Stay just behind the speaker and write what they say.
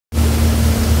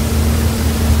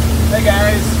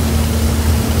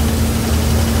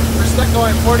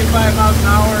going 45 miles an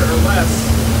hour or less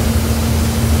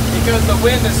because the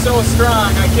wind is so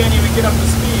strong I can't even get up to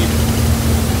speed.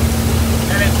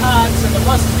 And it's hot, and the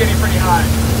bus is getting pretty hot.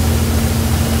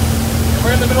 And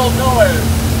we're in the middle of nowhere.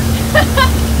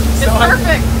 It's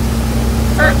perfect.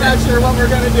 I'm not sure what we're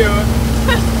going to do.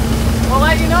 We'll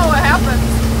let you know what happens.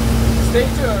 Stay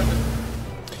tuned.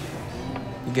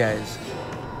 You guys,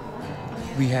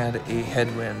 we had a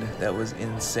headwind that was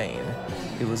insane.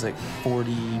 It was like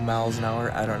 40 miles an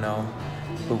hour, I don't know.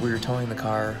 But we were towing the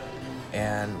car,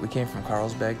 and we came from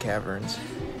Carlsbad Caverns,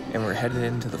 and we're headed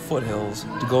into the foothills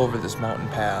to go over this mountain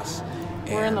pass.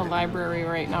 We're in the library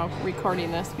right now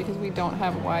recording this because we don't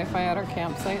have Wi-Fi at our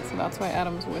campsite, so that's why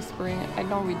Adam's whispering. I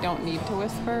know we don't need to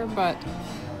whisper, but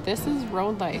this is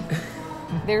road life.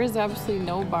 There is absolutely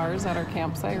no bars at our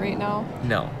campsite right now.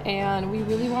 No. And we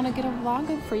really want to get a vlog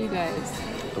up for you guys.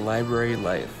 The library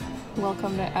life.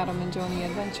 Welcome to Adam and Joni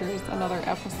Adventures, another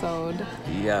episode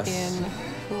Yes.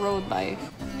 in road life.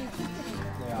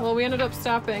 Well, we ended up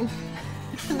stopping.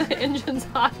 The engine's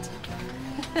hot.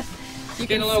 You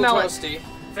can smell toasty.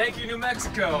 Thank you, New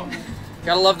Mexico.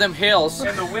 Gotta love them hills.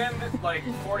 And the wind, like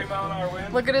 40 mile an hour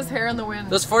wind. Look at his hair in the wind.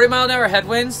 Those 40-mile-an-hour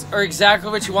headwinds are exactly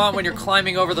what you want when you're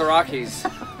climbing over the Rockies.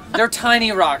 They're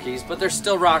tiny Rockies, but they're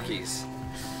still Rockies.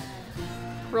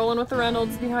 Rolling with the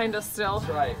Reynolds behind us still.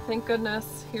 That's right. Thank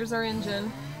goodness. Here's our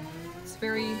engine. It's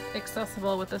very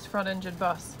accessible with this front engine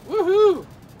bus. Woohoo!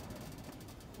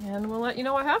 And we'll let you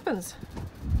know what happens.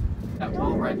 That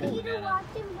well-ripened banana.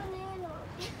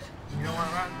 You don't want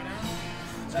to ride banana?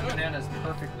 That banana's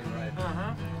perfectly ripe.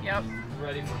 Uh-huh. Yep.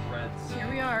 Ready for breads. Here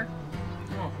we are.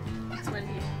 Oh, It's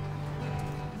windy.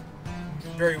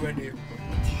 very windy.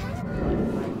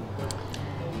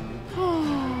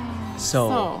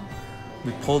 So,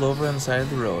 we pulled over on the side of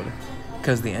the road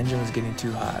because the engine was getting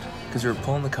too hot. Because we were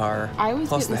pulling the car, I was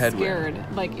plus the getting headwind.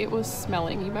 scared. Like, it was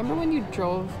smelling. You remember when you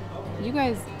drove? You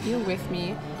guys, you're with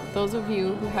me. Those of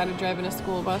you who had to drive in a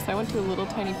school bus, I went to a little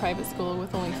tiny private school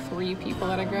with only 3 people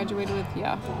that I graduated with.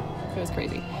 Yeah, it was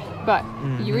crazy. But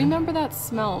you remember that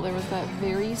smell? There was that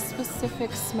very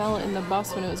specific smell in the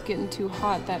bus when it was getting too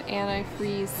hot, that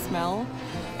antifreeze smell.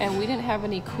 And we didn't have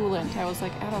any coolant. I was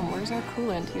like, Adam, where's our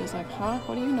coolant? He was like, huh?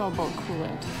 What do you know about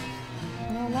coolant?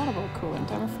 I know a lot about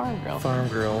coolant. I'm a farm girl. Farm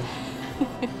girl.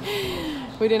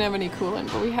 We didn't have any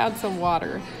coolant, but we had some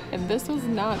water. And this was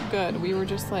not good. We were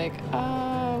just like,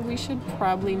 we should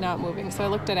probably not moving. So I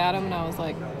looked at Adam and I was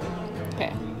like,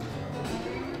 okay,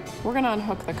 we're gonna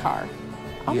unhook the car.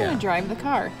 I'm gonna drive the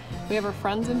car. We have our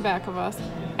friends in back of us,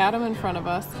 Adam in front of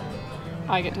us.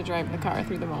 I get to drive the car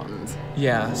through the mountains.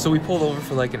 Yeah, so we pulled over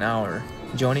for like an hour.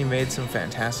 Joni made some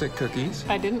fantastic cookies.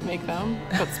 I didn't make them,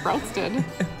 but Sprouts did.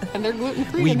 And they're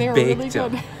gluten-free We and they were really baked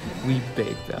them. good. We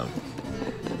baked them.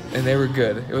 And they were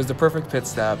good. It was the perfect pit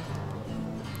stop.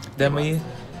 Then we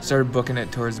started booking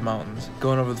it towards the mountains,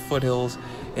 going over the foothills,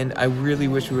 and I really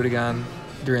wish we would have gone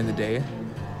during the day,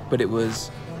 but it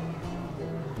was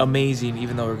amazing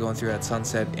even though we were going through at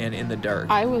sunset and in the dark.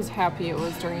 I was happy it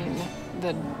was during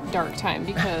the dark time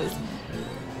because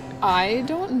I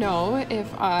don't know if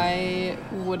I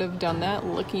would have done that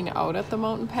looking out at the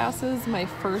mountain passes. My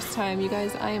first time, you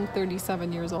guys, I am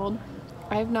 37 years old.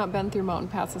 I have not been through mountain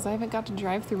passes. I haven't got to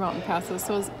drive through mountain passes.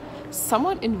 So it's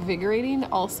somewhat invigorating,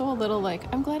 also a little like,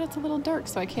 I'm glad it's a little dark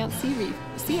so I can't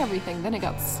see everything. Then it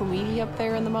got sleety up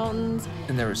there in the mountains.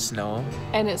 And there was snow.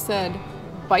 And it said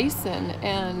bison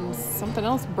and something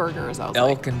else burgers. I was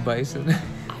Elk and bison.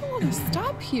 I want to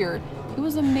stop here. It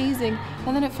was amazing.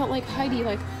 And then it felt like Heidi,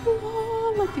 like,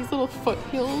 whoa, like these little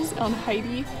foothills on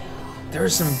Heidi. There were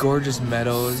some gorgeous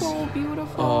meadows. So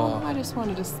beautiful. Oh. I just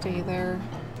wanted to stay there.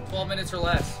 12 minutes or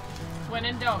less. When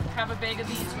in doubt, have a bag of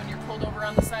these when you're pulled over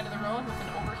on the side of the road with an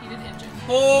overheated engine.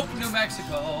 Hope, New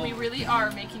Mexico. We really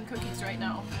are making cookies right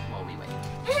now while we wait.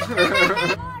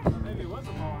 Maybe it was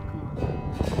a ball.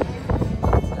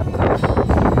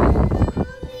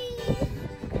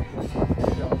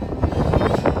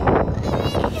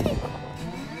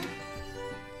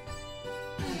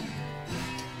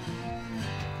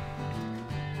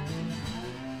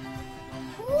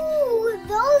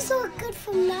 Those look good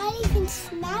from not even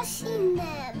smashing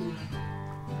them.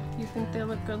 You think they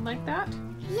look good like that?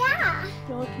 Yeah.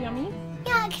 They look yummy?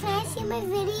 Yeah, can I see my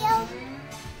video?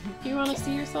 You want to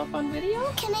see yourself on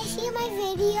video? Can I see my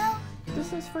video?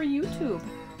 This is for YouTube.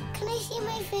 Can I see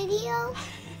my video?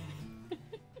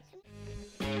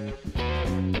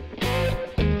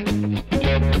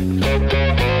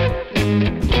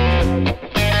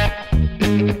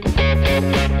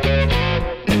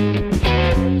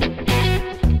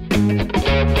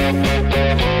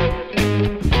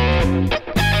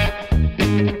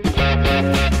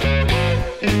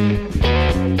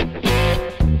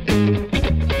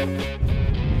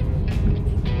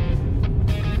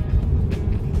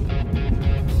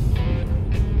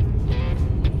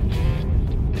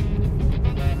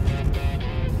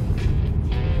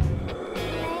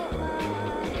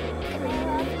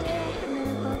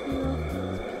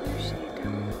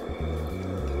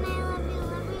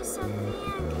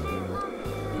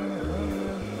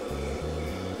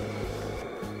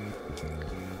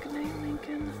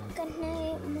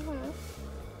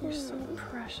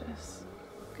 precious.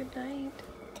 Good night.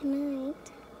 Good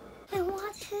night. I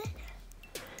watch it.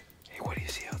 Hey, what do you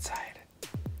see outside?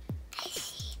 I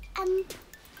see a real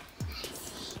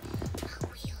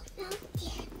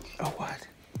mountain. Oh, what?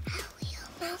 A real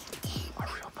mountain. A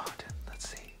real mountain. Let's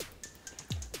see.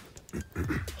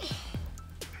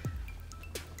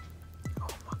 Oh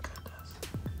my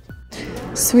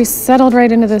goodness. So we settled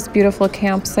right into this beautiful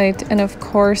campsite, and of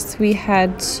course we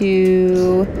had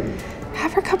to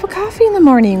have our cup of coffee in the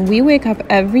morning. We wake up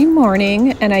every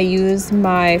morning and I use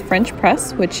my French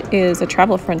press, which is a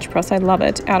travel French press. I love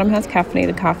it. Adam has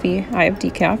caffeinated coffee. I have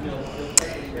decaf.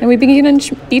 And we begin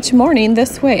each morning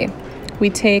this way.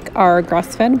 We take our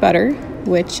grass-fed butter,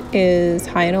 which is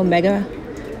high in omega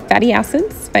fatty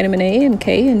acids, vitamin A and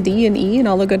K and D and E and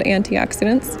all the good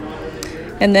antioxidants.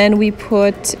 And then we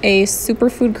put a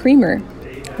superfood creamer,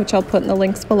 which I'll put in the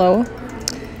links below.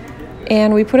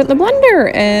 And we put it in the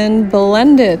blender and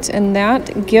blend it. And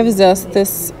that gives us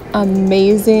this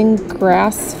amazing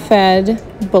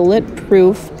grass-fed,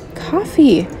 bulletproof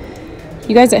coffee.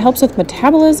 You guys, it helps with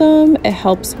metabolism. It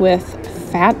helps with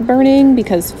fat burning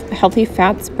because healthy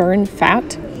fats burn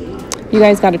fat. You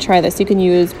guys got to try this. You can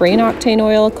use brain octane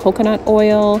oil, coconut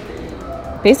oil,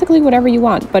 basically whatever you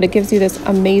want, but it gives you this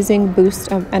amazing boost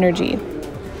of energy.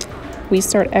 We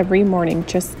start every morning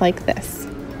just like this.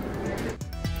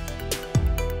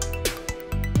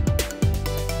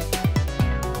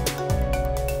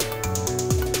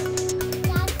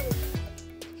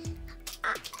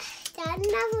 Dad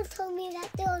never told me that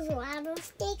there was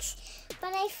rattlesnakes,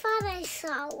 but I thought I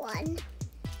saw one.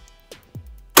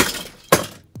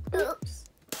 Oops.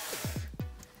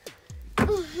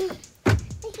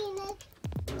 Okay, Nick.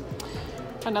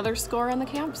 Another score on the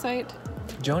campsite.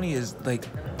 Joni is like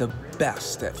the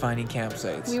best at finding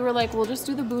campsites. We were like, we'll just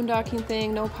do the boondocking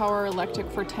thing, no power, electric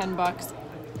for $10.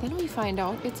 Then we find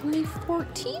out it's only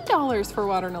 $14 for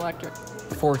water and electric.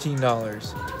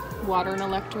 $14. Water and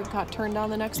electric got turned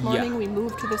on the next morning. Yeah. We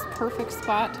moved to this perfect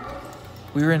spot.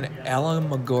 We were in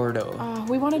Alamogordo.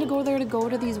 We wanted to go there to go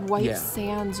to these white Yeah.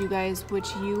 sands, you guys,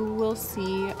 which you will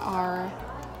see are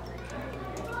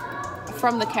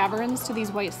from the caverns to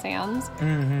these white sands.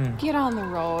 Mm-hmm. Get on the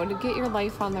road. Get your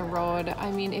life on the road. I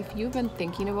mean, if you've been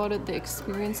thinking about it, the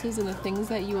experiences and the things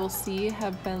that you will see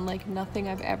have been like nothing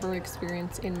I've ever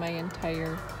experienced in my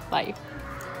entire life.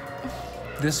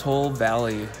 This whole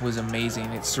valley was amazing.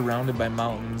 It's surrounded by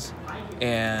mountains,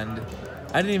 and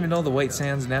I didn't even know the White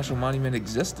Sands National Monument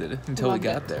existed until Loved we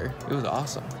got it. there. It was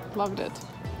awesome. Loved it.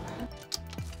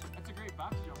 That's a great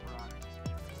box jumper on it.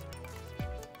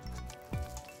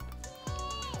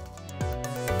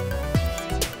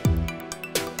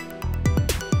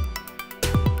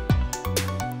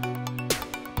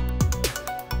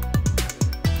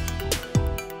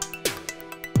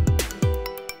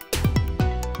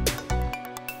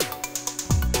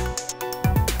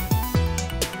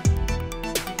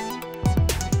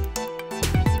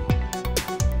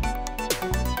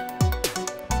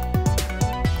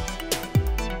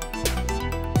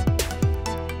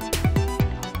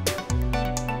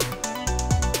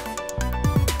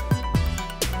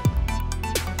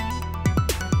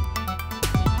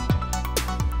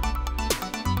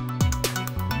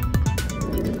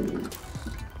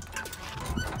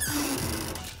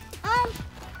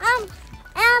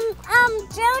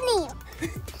 Joni.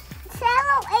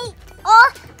 Sarah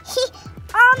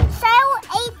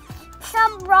ate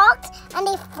some rocks and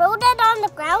he threw it on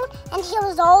the ground and he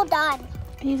was all done.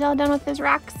 He's all done with his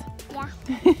rocks. Yeah.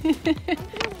 Can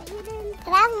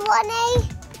I have one,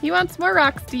 eh? He wants more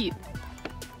rocks to eat.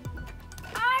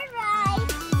 All right.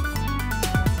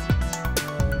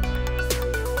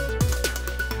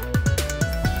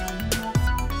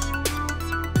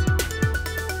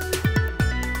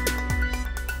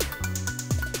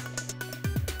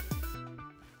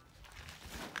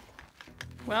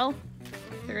 Well,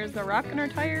 there is a rock in our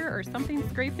tire or something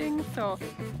scraping, so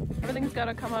everything's got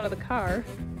to come out of the car.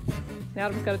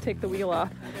 Adam's got to take the wheel off.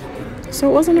 So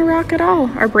it wasn't a rock at all.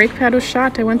 Our brake pad was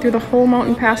shot. I went through the whole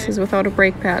mountain passes without a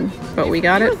brake pad, but we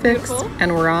got it fixed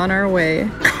and we're on our way.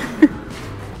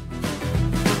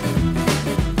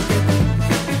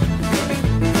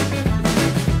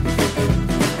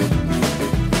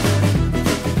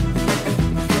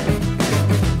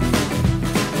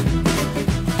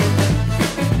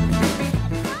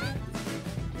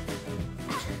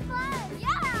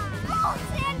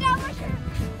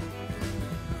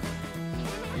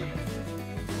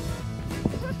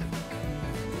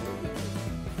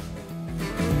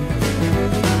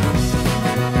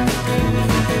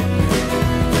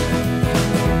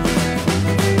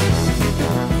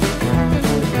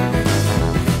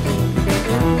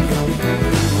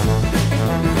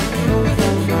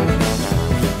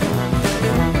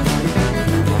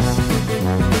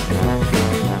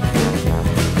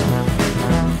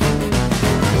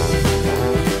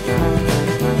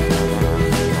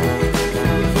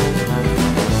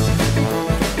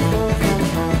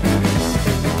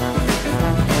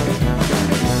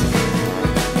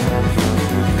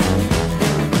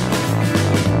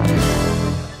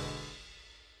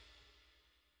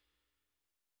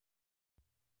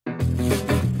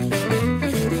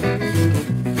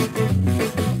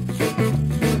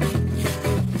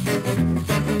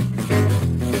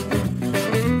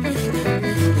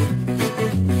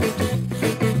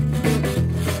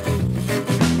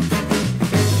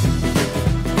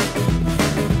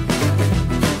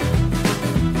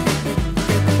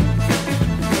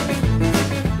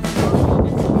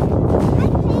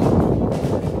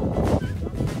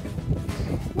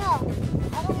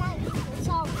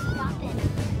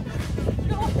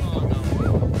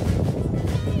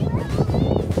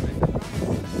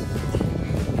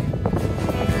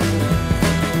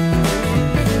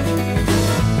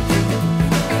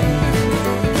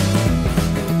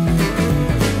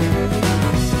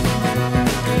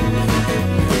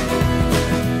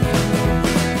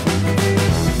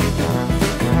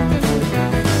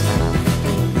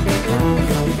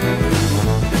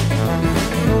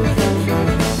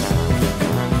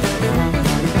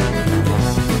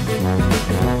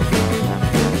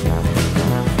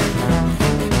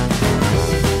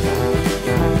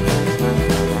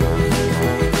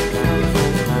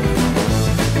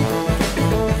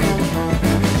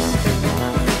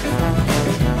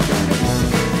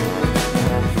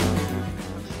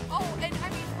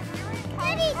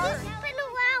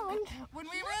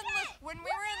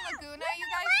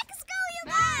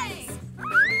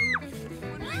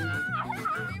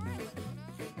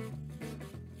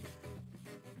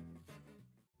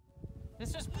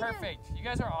 perfect. You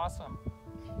guys are awesome.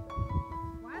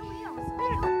 Why are we awesome?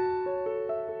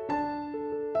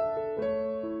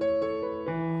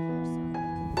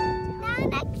 Now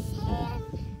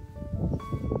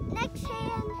next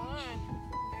hand. Come on.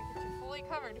 Gotta get you fully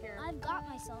covered here. I've got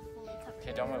myself fully covered.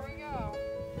 Okay, don't move. Here we go.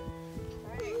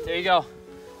 There you go.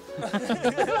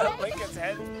 Lincoln's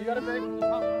head. You got a break?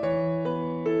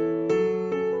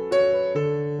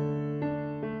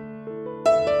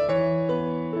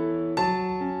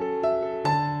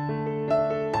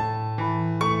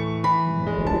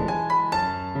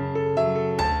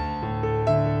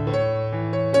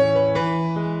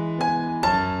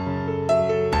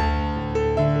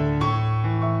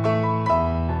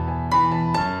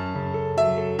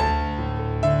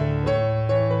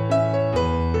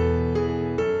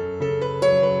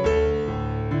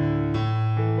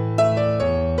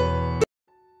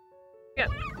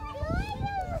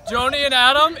 Joni and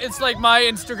Adam, it's like my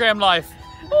Instagram life.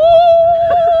 Woo!